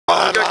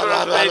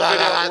today's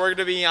video, we're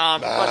gonna be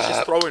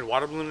just throwing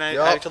water balloons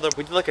at each other.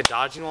 We did like a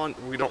dodging one.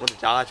 We don't really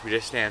dodge. We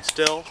just stand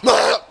still.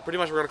 Pretty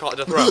much, we're gonna call it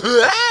a throw.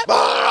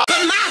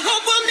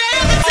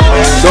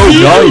 So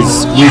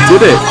guys, we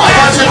did it.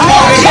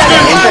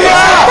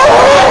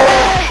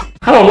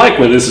 I don't like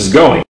where this is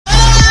going.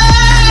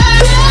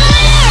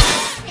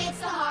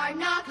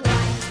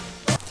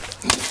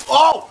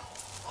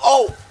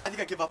 Oh! I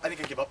think I give up. I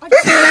give up.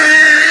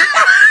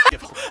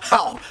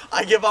 Ow!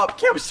 I give up.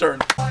 Cam's turn.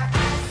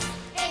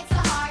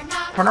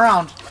 Turn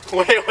around.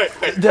 Wait.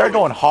 They're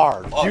going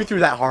hard. Oh. You threw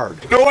that hard.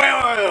 No,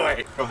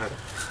 wait. Go ahead.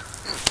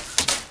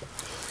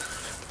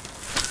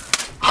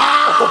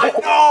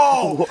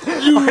 No!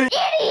 You idiot!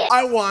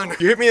 I won.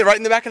 You hit me right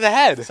in the back of the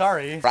head.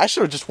 Sorry. I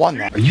should have just won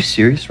that. Are you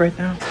serious right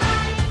now?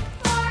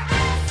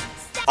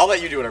 I'll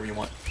let you do whatever you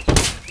want.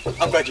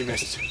 I'm glad you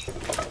missed.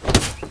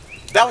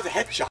 That was a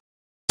headshot.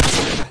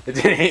 It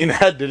didn't hit you in the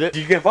head, did it?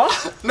 Did you give up?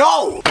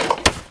 No!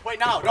 Wait,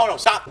 no,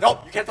 stop. No,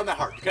 you can't throw that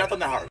hard. You can't throw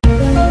that hard.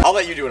 I'll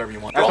let you do whatever you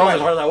want. I'll throw as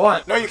hard as I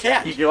want. No, you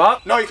can't. You give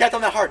up? No, you can't throw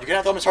that hard. You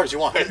can't throw them as hard as you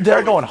want.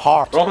 They're going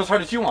hard. Throw them as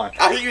hard as you want.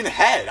 I'll hit you in the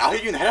head.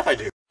 If I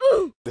do.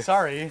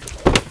 Sorry.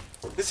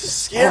 This is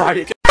scary.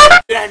 You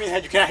cannot hit me in the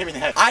head. You cannot hit me in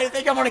the head. I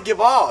think I'm gonna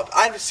give up.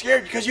 I'm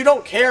scared because you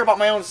don't care about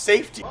my own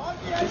safety.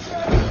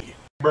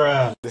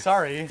 Bruh.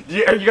 Sorry.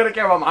 Are you gonna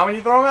care about how many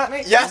you throw them at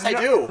me? Yes, I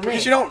do.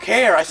 Because you don't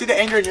care. I see the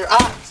anger in your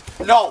eyes.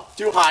 No,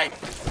 too high.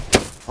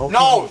 Okay.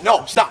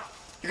 No, stop.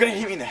 You're gonna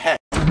hit me in the head.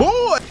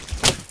 Boy!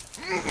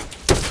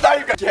 Now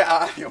you got.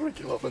 Yeah, I'm gonna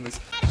give up on this.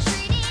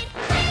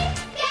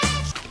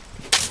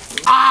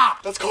 Ah!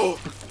 Let's go.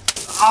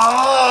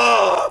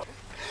 Ah!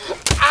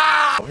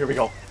 Ah! Oh, here we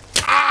go.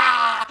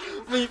 Ah!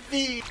 My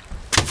feet.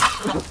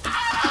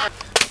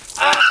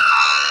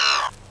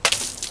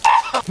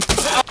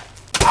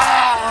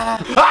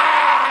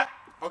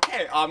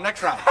 Okay,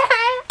 next round.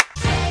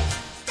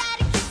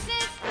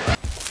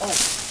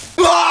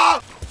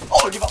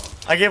 Oh, give up.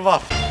 I give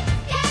up.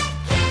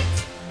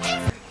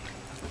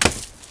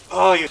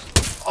 Oh, you.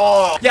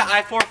 Oh. Yeah,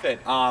 I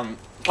forfeit.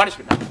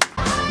 Punishment now.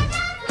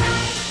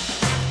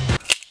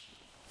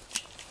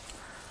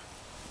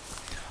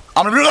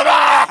 I'm gonna do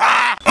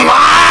that.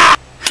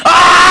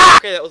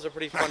 Okay, that was a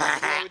pretty fun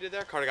video we did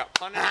there. Carter got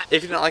punished.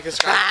 If you didn't like this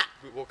guy,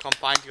 we'll come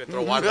find you and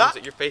throw water balloons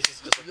at your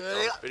faces just like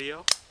this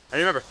video. And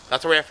remember,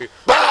 that's what we have for you.